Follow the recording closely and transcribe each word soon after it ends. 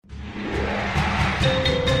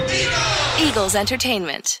Eagles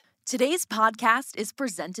Entertainment. Today's podcast is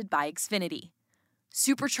presented by Xfinity.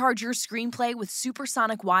 Supercharge your screenplay with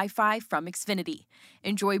supersonic Wi-Fi from Xfinity.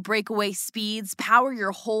 Enjoy breakaway speeds, power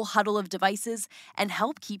your whole huddle of devices, and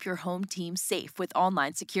help keep your home team safe with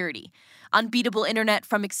online security. Unbeatable internet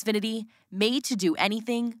from Xfinity, made to do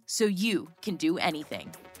anything so you can do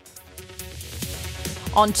anything.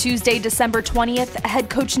 On Tuesday, December 20th, head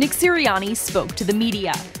coach Nick Sirianni spoke to the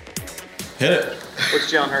media. Hit it.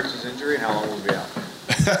 What's Jalen Hurts' injury and how long will he be out?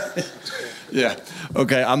 Yeah.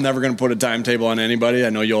 Okay. I'm never going to put a timetable on anybody.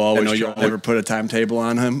 I know you'll never put a timetable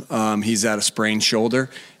on him. He's at a sprained shoulder,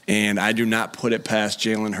 and I do not put it past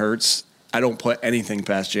Jalen Hurts. I don't put anything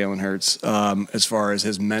past Jalen Hurts as far as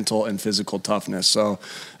his mental and physical toughness. So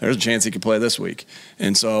there's a chance he could play this week.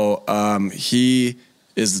 And so he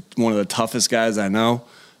is one of the toughest guys I know.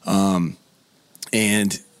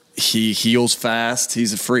 And he heals fast.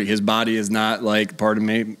 He's a freak. His body is not like, pardon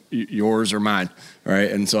me, yours or mine,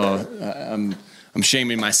 right? And so I'm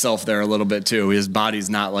shaming myself there a little bit too. His body's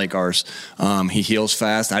not like ours. He heals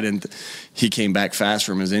fast. He came back fast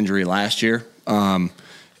from his injury last year, and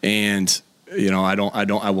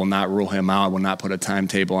I will not rule him out. I will not put a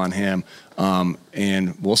timetable on him.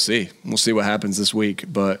 And we'll see. We'll see what happens this week.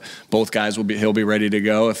 But both guys he'll be ready to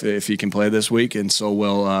go if he can play this week, and so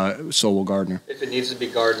will Gardner. If it needs to be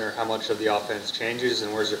Gardner, how much of the offense changes,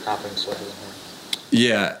 and where's your confidence level?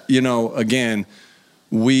 Yeah, again,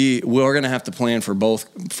 we're going to have to plan for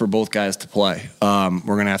both guys to play. We're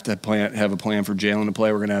going to have a plan for Jalen to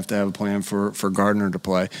play. We're going to have a plan for Gardner to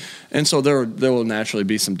play, and so there will naturally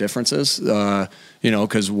be some differences.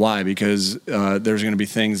 Because why? Because there's going to be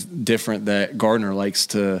things different that Gardner likes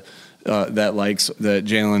that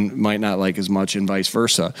Jalen might not like as much, and vice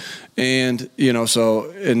versa. And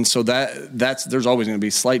so there's always going to be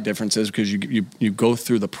slight differences because you go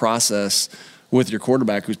through the process with your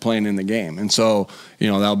quarterback who's playing in the game. And so,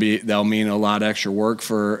 that'll mean a lot of extra work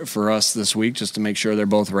for us this week just to make sure they're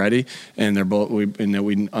both ready and and that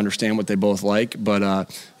we understand what they both like. But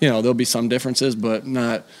there'll be some differences, but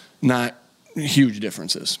not huge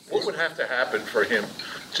differences. What would have to happen for him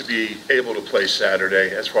to be able to play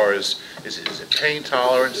Saturday as far as is it pain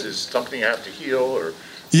tolerance? Is something you have to heal or?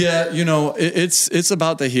 Yeah, it's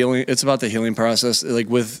about the healing. It's about the healing process. Like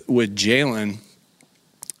with Jalen,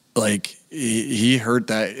 like he hurt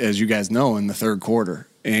that, as you guys know, in the third quarter,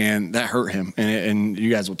 and that hurt him. And you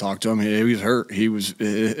guys will talk to him. He was hurt.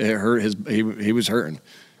 It hurt he was hurting,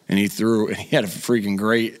 and he had a freaking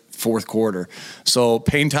great fourth quarter. So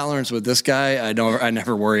pain tolerance with this guy, I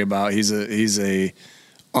never worry about. He's a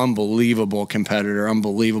unbelievable competitor,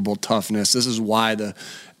 unbelievable toughness. This is why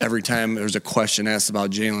every time there's a question asked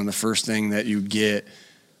about Jalen, the first thing that you get,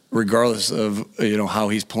 regardless of how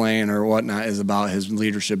he's playing or whatnot, is about his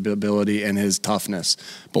leadership ability and his toughness,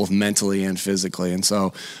 both mentally and physically. And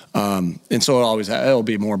so it'll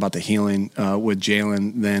be more about the healing with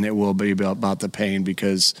Jalen than it will be about the pain,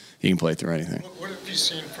 because he can play through anything. What have you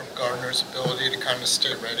seen from Gardner's ability to kind of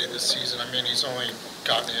stay ready this season? I mean, he's only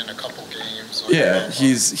gotten in a couple games.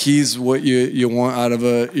 He's what you want out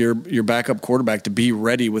of your backup quarterback, to be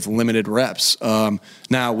ready with limited reps.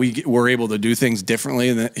 Now we're able to do things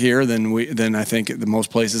differently than I think the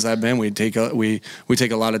most places I've been. We take a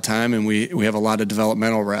lot of time, and we have a lot of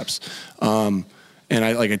developmental reps. And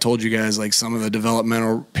I told you guys, like, some of the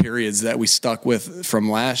developmental periods that we stuck with from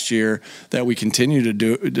last year that we continue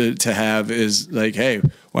to have is like, hey,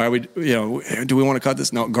 why are we, do we want to cut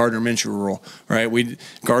this? No, Gardner Minshew rule, right?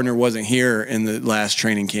 Gardner wasn't here in the last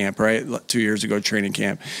training camp, right? 2 years ago training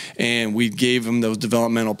camp. And we gave him those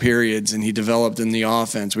developmental periods, and he developed in the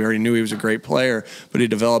offense. We already knew he was a great player, but he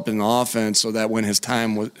developed in the offense so that when if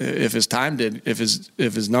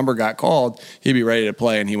his number got called, he'd be ready to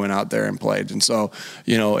play, and he went out there and played. And so,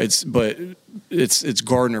 it's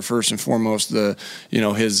Gardner first and foremost,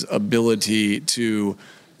 his ability to,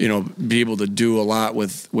 be able to do a lot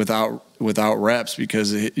without reps,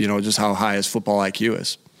 because just how high his football IQ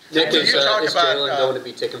is. Is Jalen going to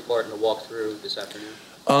be taking part in the walkthrough this afternoon?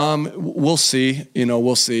 We'll see.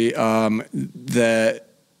 We'll see. That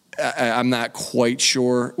I'm not quite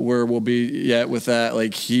sure where we'll be yet with that.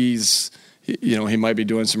 Like, he might be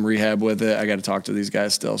doing some rehab with it. I got to talk to these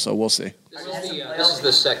guys still, so we'll see. This is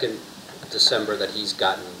the second December that he's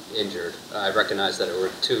gotten injured. I recognize that it were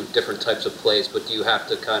two different types of plays, but do you have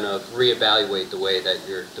to kind of reevaluate the way that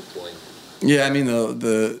you're deploying? Yeah, I mean,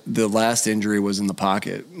 the last injury was in the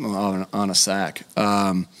pocket on a sack.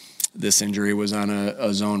 This injury was on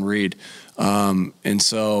a zone read. And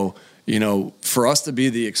so, for us to be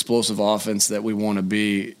the explosive offense that we want to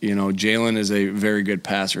be, Jalen is a very good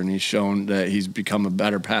passer, and he's shown that he's become a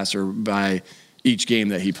better passer by each game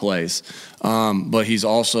that he plays. But he's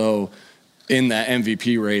also in that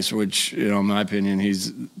MVP race, which, in my opinion,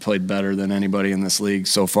 he's played better than anybody in this league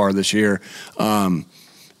so far this year. And,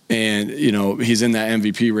 he's in that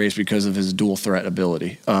MVP race because of his dual threat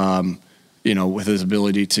ability. With his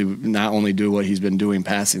ability to not only do what he's been doing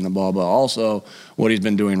passing the ball, but also what he's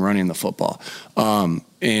been doing running the football.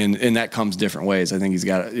 And that comes different ways. I think he's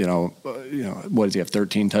got, what does he have,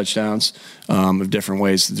 13 touchdowns of different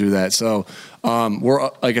ways to do that. So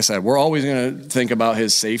like I said, we're always going to think about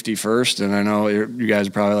his safety first. And I know you guys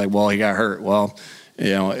are probably like, well, he got hurt. Well,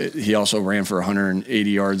 he also ran for 180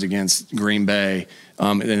 yards against Green Bay.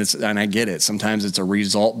 And I get it. Sometimes it's a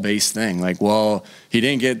result-based thing. Like, well, he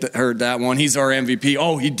didn't get hurt that one. He's our MVP.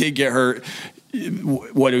 Oh, he did get hurt.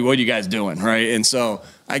 What are you guys doing, right? And so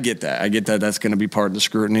I get that. That's going to be part of the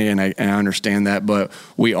scrutiny, and I understand that. But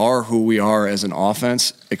we are who we are as an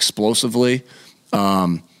offense, explosively,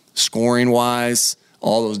 scoring-wise,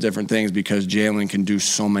 all those different things, because Jalen can do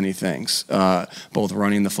so many things, both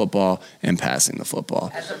running the football and passing the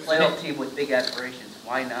football. As a playoff team with big aspirations,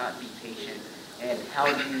 why not be patient? And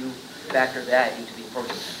how do you factor that into the approach?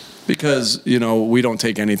 Because we don't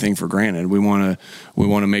take anything for granted. We want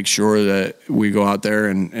to make sure that we go out there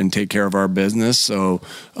and take care of our business. So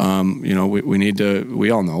we need to. We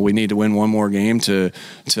all know we need to win one more game to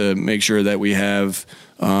make sure that we have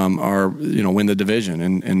our win the division,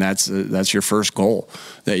 and that's your first goal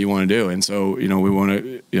that you want to do. And so we want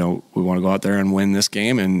to go out there and win this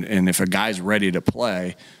game. And if a guy's ready to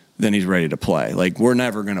play, then he's ready to play. Like, we're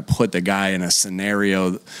never going to put the guy in a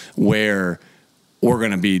scenario where we're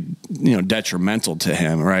going to be, detrimental to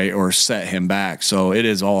him, right, or set him back. So it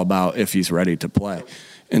is all about if he's ready to play.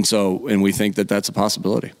 And we think that that's a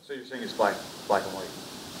possibility. So you're saying it's black and white?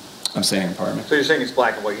 I'm saying, pardon me. So you're saying it's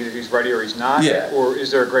black and white, either he's ready or he's not? Yeah. Or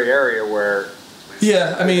is there a gray area where...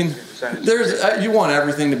 Yeah, I mean, you want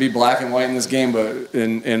everything to be black and white in this game, but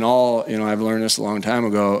in all, I've learned this a long time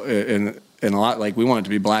ago, and a lot, like, we want it to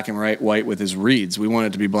be black and white with his reads. We want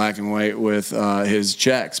it to be black and white with his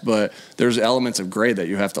checks, but there's elements of gray that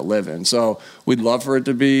you have to live in. So we'd love for it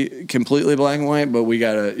to be completely black and white, but we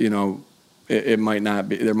got to, it might not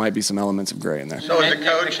be. There might be some elements of gray in there. So as a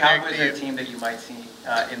coach, the Cowboys are a team that you might see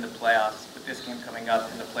in the playoffs, with this game coming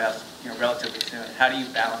up in the playoffs, relatively soon. How do you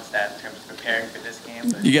balance that in terms of preparing for this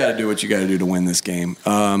game? You got to do what you got to do to win this game,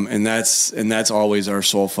 and that's always our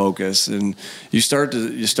sole focus. And you start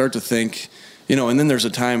to think, and then there's a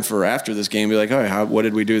time for after this game, be like, all right, what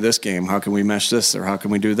did we do this game? How can we mesh this, or how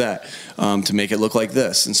can we do that to make it look like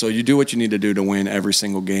this? And so you do what you need to do to win every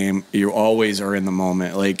single game. You always are in the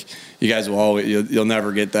moment. Like, you guys will always, you'll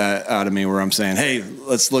never get that out of me where I'm saying, hey,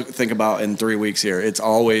 let's think about in 3 weeks here. It's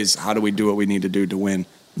always, how do we do what we need to do to win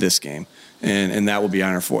this game? And that will be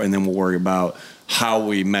on our for, and then we'll worry about how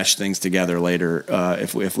we mesh things together later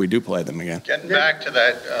if we do play them again. Getting back to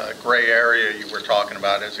that gray area you were talking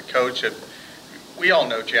about as a coach, we all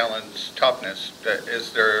know Jalen's toughness.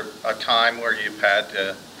 Is there a time where you've had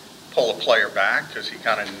to pull a player back? Does he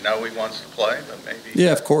kind of know he wants to play, but maybe?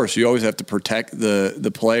 Yeah, of course. You always have to protect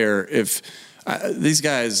the player. If these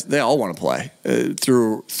guys, they all want to play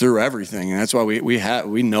through everything, and that's why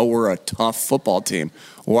we know we're a tough football team.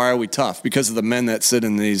 Why are we tough? Because of the men that sit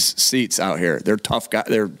in these seats out here. They're tough guys.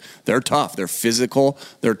 They're tough. They're physical.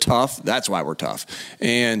 They're tough. That's why we're tough.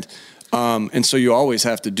 And so you always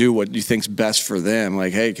have to do what you think's best for them.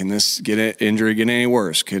 Like, hey, can this injury get any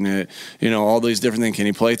worse? Can it, all these different things. Can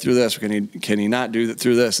he play through this? Can he not do that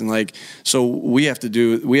through this? And like, so we have to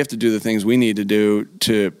do the things we need to do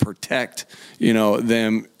to protect,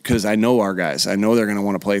 them. Because I know our guys. I know they're going to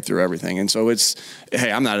want to play through everything. And so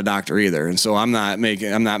hey, I'm not a doctor either. And so I'm not making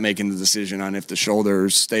the decision on if the shoulder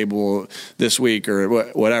is stable this week or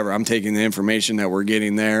whatever. I'm taking the information that we're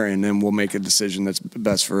getting there, and then we'll make a decision that's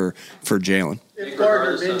best for Jalen. If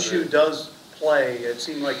Gardner Minshew does play, it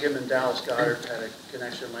seemed like him and Dallas Goedert had a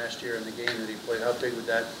connection last year in the game that he played. How big would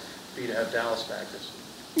that be to have Dallas back this week?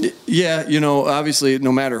 Yeah, obviously,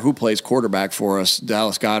 no matter who plays quarterback for us,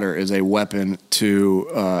 Dallas Goedert is a weapon to,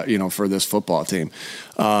 for this football team.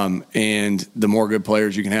 And the more good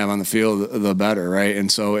players you can have on the field, the better, right? And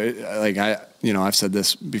so, I've said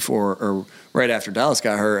this before, or right after Dallas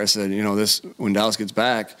got hurt, I said, when Dallas gets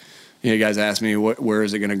back, you guys ask me, where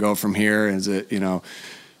is it going to go from here? Is it,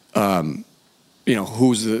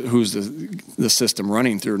 who's the system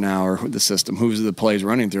running through now, or who's the plays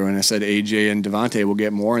running through? And I said AJ and Devontae will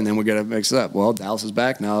get more, and then we'll get to mix it up. Well, Dallas is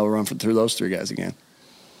back now. We'll run through those three guys again.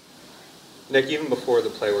 Nick, even before the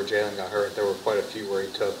play where Jalen got hurt, there were quite a few where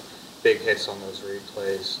he took big hits on those read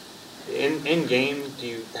plays. In game, do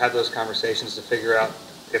you have those conversations to figure out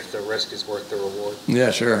if the risk is worth the reward?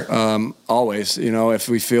 Yeah, sure. Always, if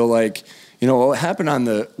we feel like, what happened on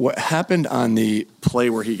the play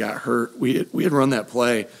where he got hurt, we had run that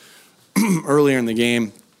play earlier in the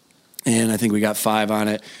game, and I think we got 5 on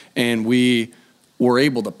it, and we were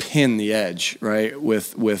able to pin the edge, right,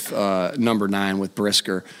 with number 9, with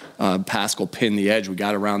Brisker. Pascal pinned the edge. We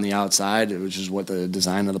got around the outside, which is what the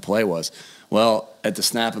design of the play was. Well, at the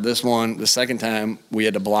snap of this one, the second time, we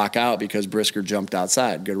had to block out because Brisker jumped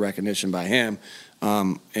outside. Good recognition by him.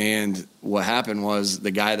 And what happened was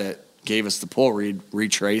the guy that gave us the pull read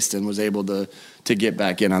retraced and was able to get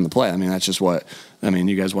back in on the play. I mean, that's just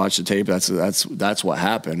you guys watch the tape. That's what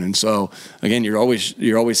happened. And so again, you're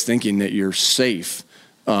always thinking that you're safe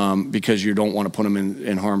because you don't want to put them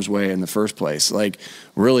in harm's way in the first place. Like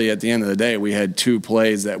really, at the end of the day, we had 2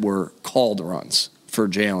 plays that were called runs for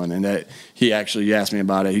Jalen, and that he actually asked me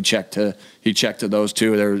about it. He checked to those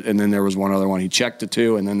 2 and then there was one other one. He checked to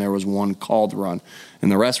 2, and then there was one called run, and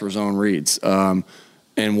the rest were zone reads.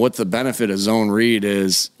 And what the benefit of zone read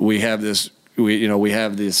is, we have this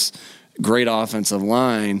great offensive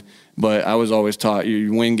line, but I was always taught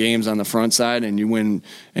you win games on the front side and you win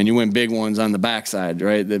big ones on the backside,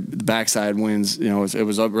 right? The backside wins, it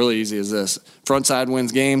was really easy as this. Front side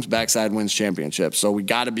wins games, backside wins championships. So we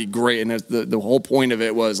got to be great. And the whole point of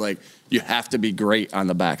it was like, you have to be great on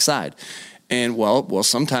the backside. And well,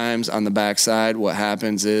 sometimes on the backside, what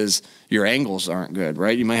happens is your angles aren't good,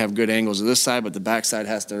 right? You might have good angles to this side, but the backside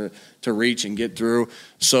has to reach and get through.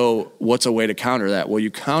 So what's a way to counter that? Well,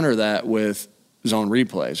 you counter that with zone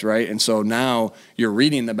replays, right? And so now you're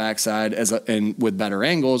reading the backside and with better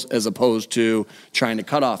angles as opposed to trying to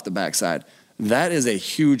cut off the backside. That is a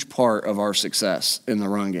huge part of our success in the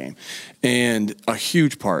run game, and a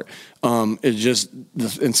huge part. It's just,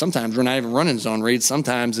 and sometimes we're not even running zone reads.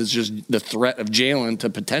 Sometimes it's just the threat of Jalen to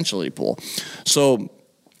potentially pull. So,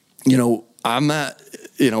 I'm not,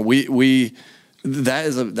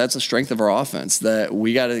 that's a strength of our offense that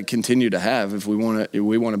we got to continue to have if we want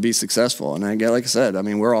to be successful. And again, like I said,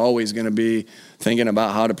 we're always going to be thinking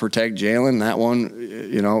about how to protect Jalen. That one,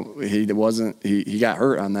 he got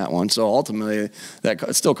hurt on that one. So ultimately,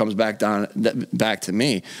 that still comes back to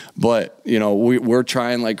me. But we're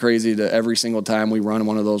trying like crazy to every single time we run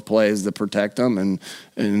one of those plays to protect them.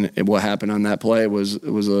 And what happened on that play was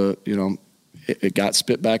it got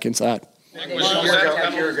spit back inside. A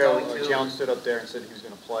year ago, Jalen stood up there and said he was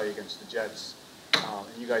going to play against the Jets, and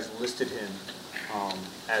you guys listed him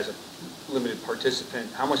as a limited participant.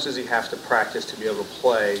 How much does he have to practice to be able to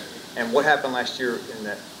play? And what happened last year in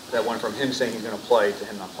that went from him saying he's going to play to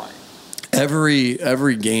him not playing?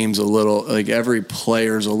 Every game's a little, like every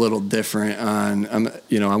player's a little different on,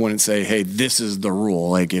 I wouldn't say, hey, this is the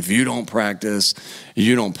rule. Like if you don't practice,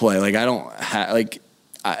 you don't play. Like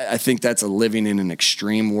I think that's a living in an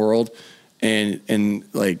extreme world. And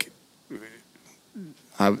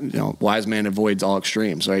wise man avoids all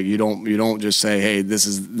extremes, right? You don't just say, hey, this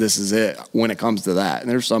is it when it comes to that. And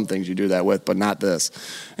there's some things you do that with, but not this.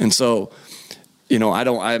 And so, I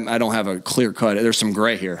don't have a clear cut. There's some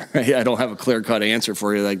gray here. Right? I don't have a clear cut answer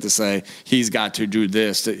for you, like to say he's got to do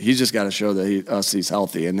this. He's just got to show that he's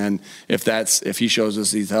healthy. And then if he shows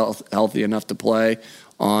us he's healthy enough to play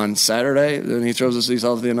on Saturday, then he shows us he's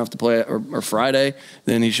healthy enough to play, or Friday,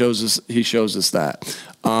 then he shows us that.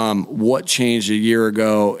 What changed a year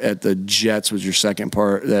ago at the Jets was your second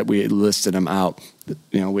part, that we listed him out.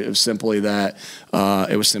 It was simply that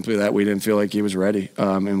we didn't feel like he was ready,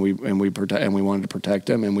 and we wanted to protect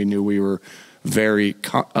him, and we knew we were very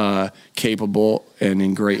capable and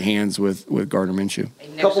in great hands with Gardner Minshew. Hey,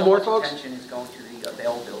 Nick, couple more folks. Attention is going to the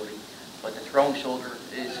availability, but the throwing shoulder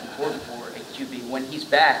is important for a QB. When he's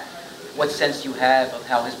back, what sense do you have of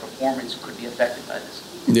how his performance could be affected by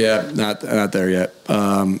this? Yeah, not there yet.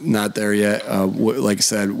 Not there yet. Like I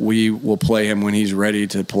said, we will play him when he's ready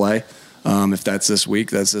to play. If that's this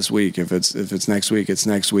week, that's this week. If it's next week, it's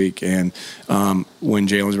next week. And when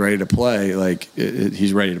Jalen's ready to play,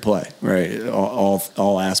 he's ready to play, right?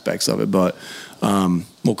 All aspects of it. But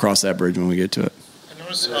we'll cross that bridge when we get to it. I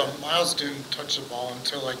noticed Miles didn't touch the ball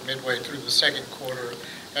until midway through the second quarter.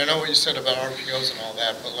 I know what you said about RPOs and all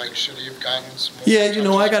that, but should he have gotten some more? Yeah,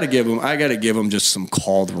 I got to give him just some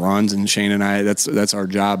called runs, and Shane and I, that's our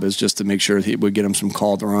job, is just to make sure we get him some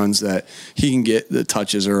called runs that he can get the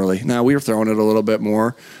touches early. Now we were throwing it a little bit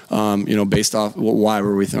more, based off why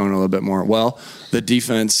were we throwing it a little bit more? Well, the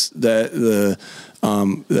defense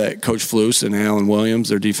that Coach Flus and Alan Williams,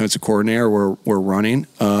 their defensive coordinator, were running,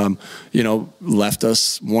 left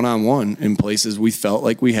us one-on-one in places we felt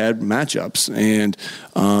like we had matchups. And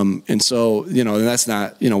so, and that's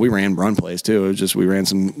not, we ran run plays too. It was just we ran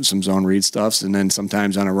some zone read stuffs, and then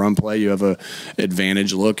sometimes on a run play you have a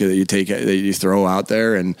advantage look that you throw out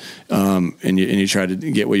there, and you try to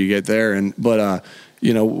get what you get there. But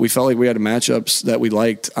we felt like we had matchups that we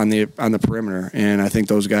liked on the perimeter, and I think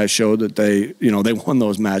those guys showed that they won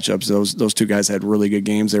those matchups. Those two guys had really good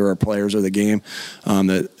games. They were our players of the game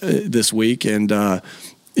this week, and but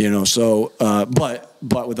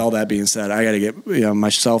with all that being said, I got to get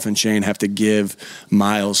myself and Shane have to give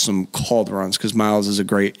Miles some called runs, because Miles is a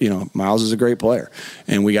great player,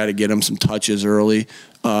 and we got to get him some touches early.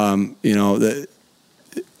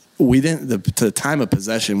 We didn't. The time of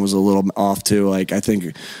possession was a little off too. Like, I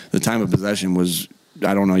think the time of possession was,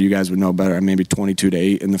 I don't know, you guys would know better, maybe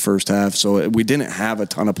 22-8 in the first half. So we didn't have a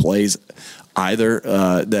ton of plays either.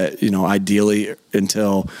 That ideally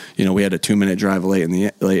until we had a 2-minute drive late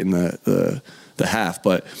in the half.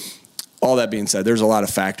 But all that being said, there's a lot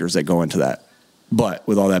of factors that go into that. But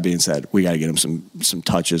with all that being said, we got to get him some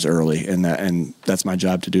touches early, and that's my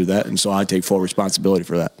job to do that. And so I take full responsibility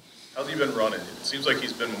for that. How's he been running? It seems like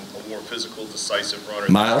he's been a more physical, decisive runner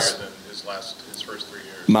Miles? than his first 3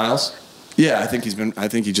 years. Miles? Yeah, I think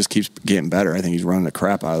he just keeps getting better. I think he's running the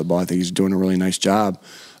crap out of the ball. I think he's doing a really nice job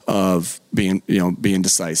of being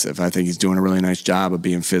decisive. I think he's doing a really nice job of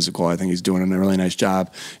being physical. I think he's doing a really nice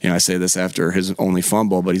job. I say this after his only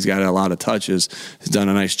fumble, but he's got a lot of touches. He's done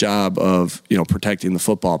a nice job of, protecting the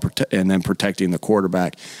football and then protecting the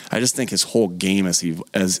quarterback. I just think his whole game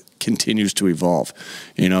as continues to evolve.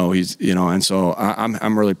 And so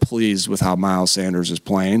I'm really pleased with how Miles Sanders is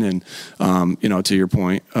playing. And to your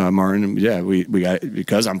point, Martin, yeah, we got,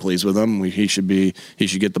 because I'm pleased with him, he should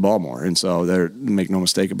get the ball more. And so make no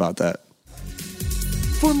mistake about that.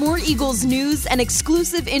 For more Eagles news and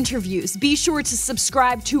exclusive interviews, be sure to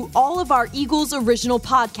subscribe to all of our Eagles original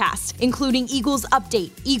podcasts, including Eagles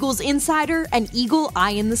Update, Eagles Insider, and Eagle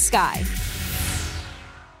Eye in the Sky.